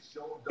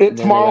then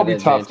they Tomorrow got will to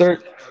be tough.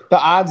 advance. The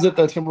odds that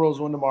the Timberwolves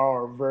win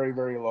tomorrow are very,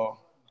 very low.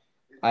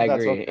 I But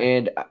that's agree, okay.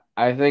 and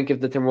I think if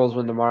the Timberwolves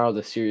win tomorrow,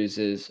 the series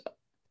is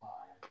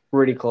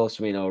pretty close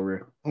to being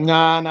over.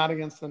 Nah, not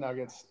against the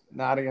Nuggets.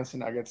 Not against the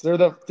Nuggets. They're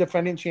the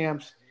defending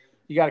champs.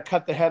 You got to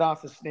cut the head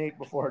off the snake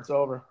before it's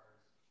over.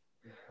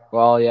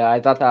 Well, yeah,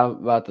 I thought that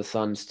about the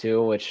Suns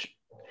too, which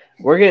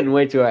we're getting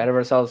way too ahead of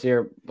ourselves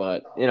here.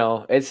 But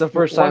it's the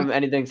first One, time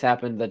anything's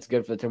happened that's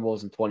good for the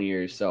Timberwolves in 20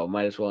 years, so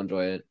might as well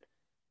enjoy it.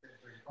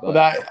 but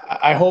But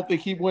I hope they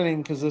keep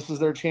winning because this is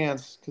their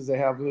chance because they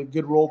have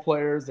good role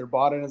players. They're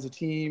bought in as a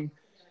team.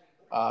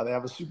 They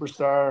have a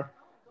superstar.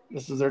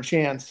 This is their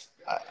chance.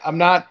 I'm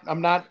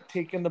not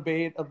taking the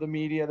bait of the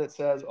media that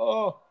says,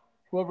 "Oh,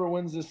 whoever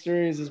wins this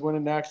series is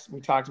winning next."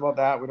 We talked about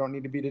that. We don't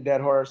need to beat a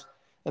dead horse.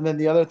 And then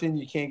the other thing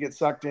you can't get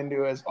sucked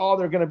into is, "Oh,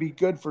 they're going to be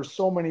good for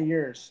so many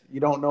years." You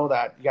don't know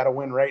that. You got to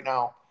win right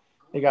now.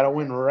 They got to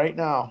win right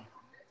now.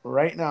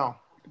 Right now.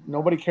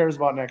 Nobody cares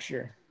about next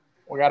year.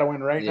 We got to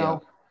win right yeah.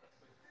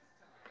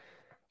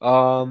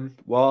 now.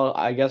 Well,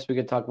 I guess we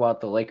could talk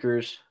about the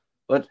Lakers,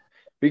 but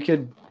we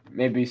could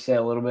maybe say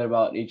a little bit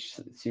about each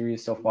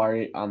series so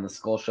far on the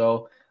Skull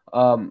Show.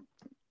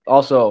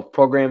 Also,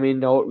 programming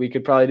note, we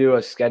could probably do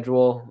a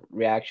schedule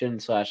reaction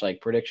slash like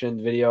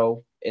predictions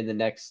video in the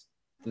next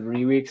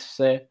 3 weeks.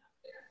 Say,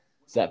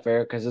 is that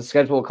fair? Because the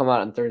schedule will come out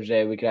on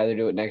Thursday. We could either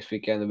do it next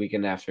weekend, the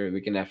weekend after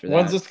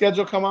When's that, the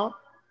schedule come out?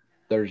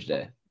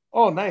 Thursday.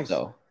 Oh, nice.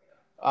 So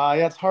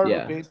Yeah, it's hard with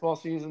yeah, baseball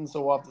season,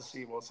 so we'll have to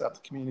see. We'll just have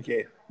to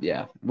communicate.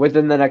 yeah.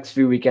 Within the next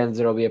few weekends,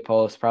 there'll be a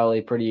post,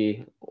 probably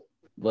pretty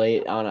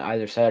late on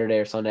either Saturday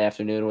or Sunday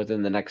afternoon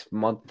within the next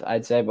month,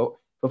 I'd say. But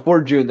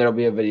before June, there'll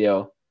be a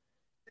video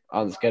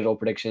on the schedule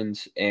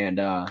predictions. And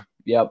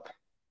yep.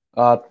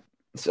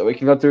 So we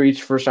can go through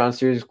each first round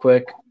series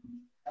quick.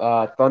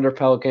 Thunder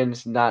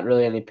Pelicans, not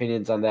really any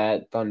opinions on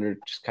that. Thunder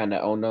just kind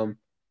of owned them.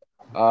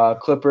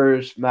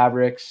 Clippers,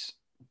 Mavericks.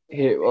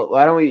 Here,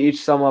 why don't we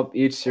each sum up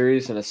each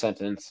series in a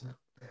sentence?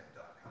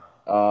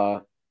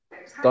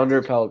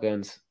 Thunder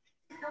Pelicans.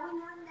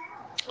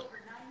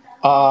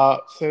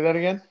 Say that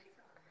again.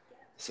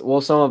 So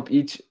we'll sum up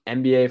each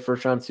NBA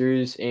first round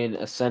series in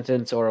a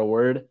sentence or a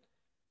word.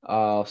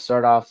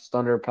 Start off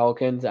Thunder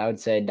Pelicans. I would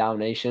say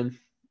domination.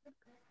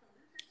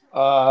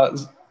 I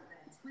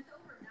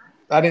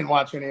didn't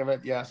watch any of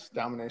it. Yes,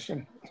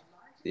 domination.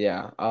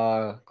 Yeah.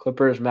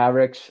 Clippers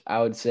Mavericks.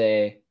 I would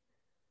say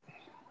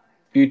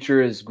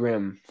future is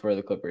grim for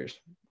the Clippers.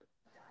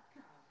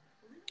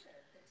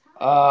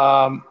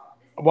 I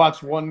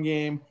watched one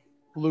game.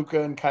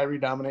 Luka and Kyrie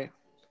dominate.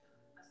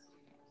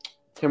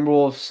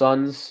 Timberwolves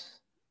Suns.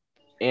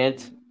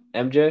 Ant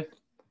MJ.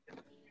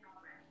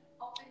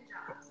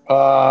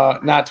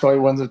 Not till he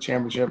wins a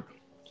championship.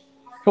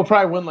 He'll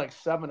probably win like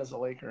 7 as a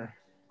Laker.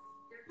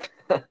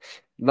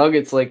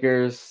 Nuggets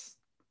Lakers.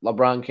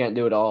 LeBron can't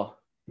do it all.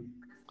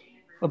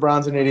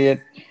 LeBron's an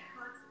idiot.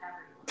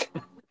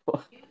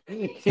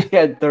 He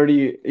had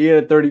 30. He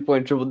had a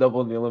 30-point triple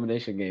double in the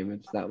elimination game.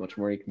 It's not much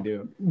more he can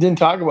do. Didn't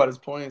talk about his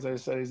points. I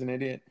just said he's an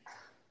idiot.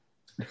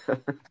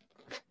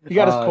 He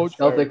got his coach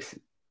fired.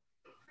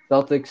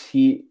 Celtics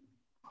Heat.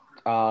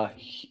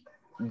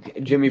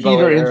 Jimmy Heat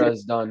Butler are era injured.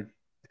 is done.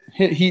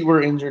 Heat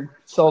were injured.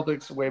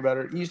 Celtics way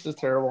better. East is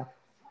terrible.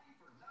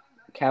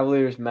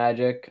 Cavaliers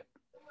Magic.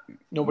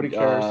 Nobody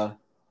cares.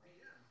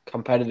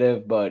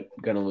 Competitive, but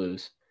gonna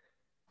lose.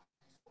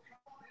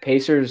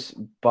 Pacers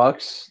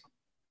Bucks.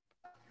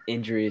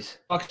 Injuries.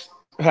 Bucks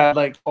had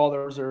like all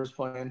their reserves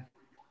playing.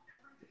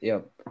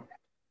 Yep.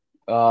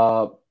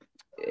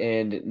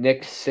 And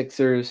Knicks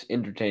Sixers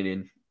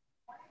entertaining.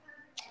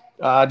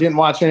 Didn't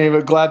watch any of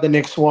it. Glad the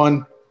Knicks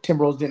won.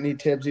 Timberwolves didn't need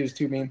Tibbs. He was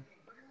too mean.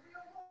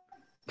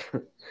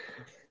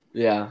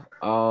 Yeah.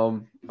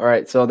 All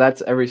right. So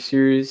that's every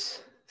series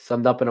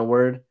summed up in a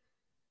word.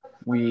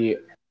 We've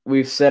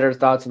said our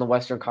thoughts on the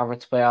Western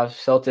Conference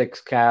playoffs.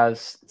 Celtics,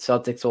 Cavs.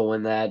 Celtics will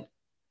win that.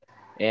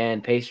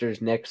 And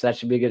Pacers, Knicks. That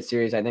should be a good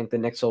series. I think the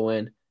Knicks will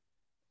win.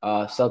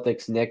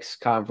 Celtics, Knicks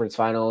conference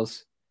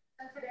finals.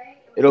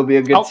 It'll be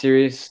a good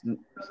series.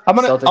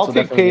 I'll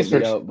take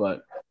Pacers.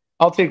 But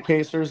I'll take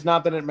Pacers.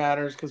 Not that it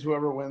matters because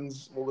whoever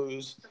wins will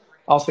lose.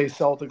 I'll say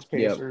Celtics,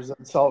 Pacers,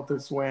 and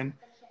Celtics win.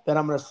 Then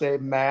I'm going to say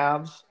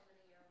Mavs,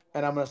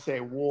 and I'm going to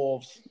say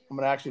Wolves. I'm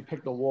going to actually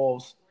pick the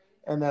Wolves,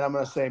 and then I'm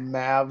going to say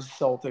Mavs,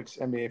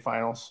 Celtics, NBA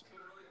Finals.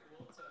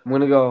 I'm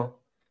gonna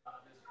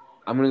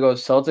go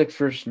Celtics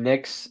versus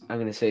Knicks. I'm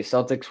gonna say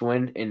Celtics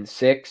win in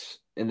 6,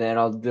 and then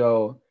I'll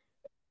go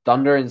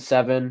Thunder in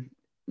 7,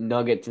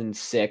 Nuggets in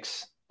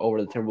 6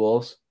 over the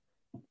Timberwolves,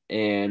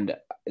 and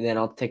then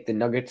I'll take the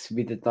Nuggets to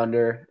beat the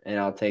Thunder, and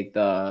I'll take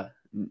the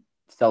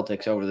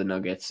Celtics over the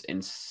Nuggets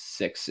in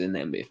 6 in the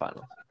NBA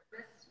Finals.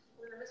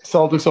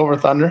 Celtics over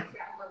Thunder.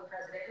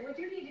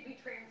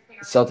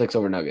 Celtics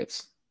over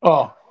Nuggets.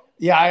 Oh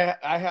yeah,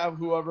 I have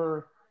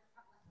whoever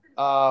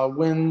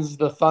wins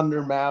the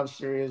Thunder Mavs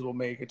series will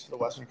make it to the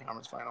Western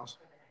Conference Finals.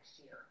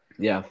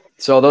 Yeah.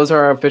 So those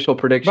are our official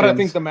predictions. But I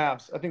think the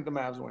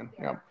Mavs win.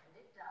 Yeah.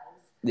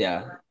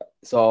 Yeah.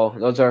 So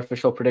those are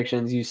official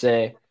predictions.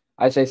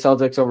 I say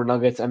Celtics over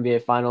Nuggets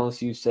NBA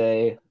Finals. You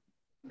say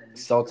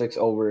Celtics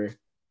over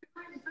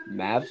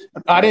Mavs.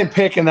 I didn't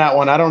pick in that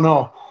one. I don't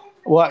know.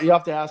 Well, you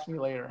have to ask me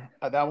later.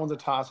 That one's a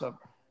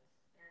toss-up.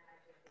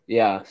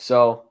 Yeah.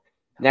 So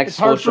next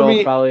hard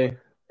show probably.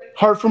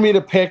 Hard for me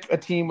to pick a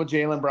team with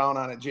Jaylen Brown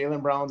on it.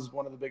 Jaylen Brown's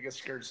one of the biggest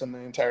skirts in the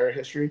entire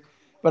history.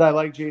 But I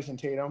like Jason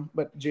Tatum,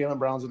 but Jaylen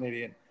Brown's an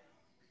idiot.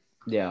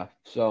 Yeah.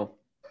 So,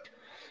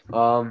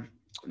 well,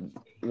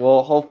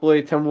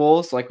 hopefully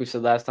Timberwolves, like we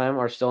said last time,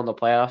 are still in the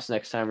playoffs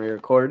next time we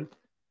record.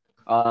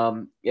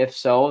 If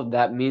so,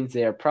 that means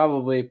they are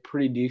probably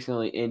pretty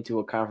decently into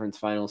a conference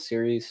final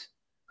series,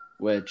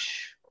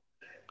 which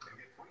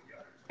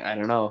I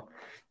don't know.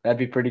 That'd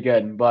be pretty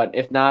good. But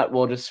if not,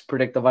 we'll just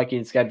predict the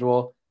Vikings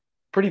schedule.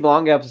 Pretty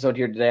long episode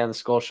here today on the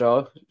Skull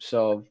Show,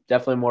 so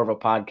definitely more of a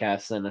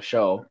podcast than a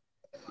show,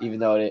 even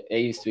though it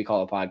used to be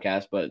called a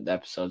podcast, but the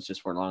episodes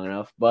just weren't long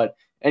enough. But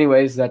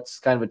anyways, that's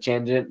kind of a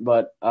tangent,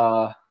 but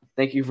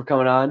thank you for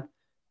coming on.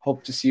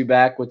 Hope to see you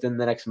back within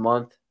the next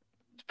month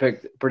to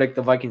predict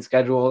the Viking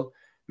schedule.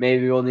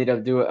 Maybe we'll need to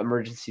do an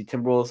emergency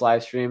Timberwolves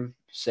live stream,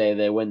 say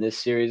they win this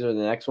series or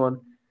the next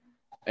one.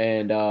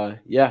 And,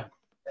 yeah,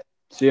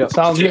 see ya.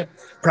 Sounds good.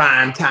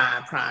 Prime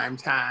time.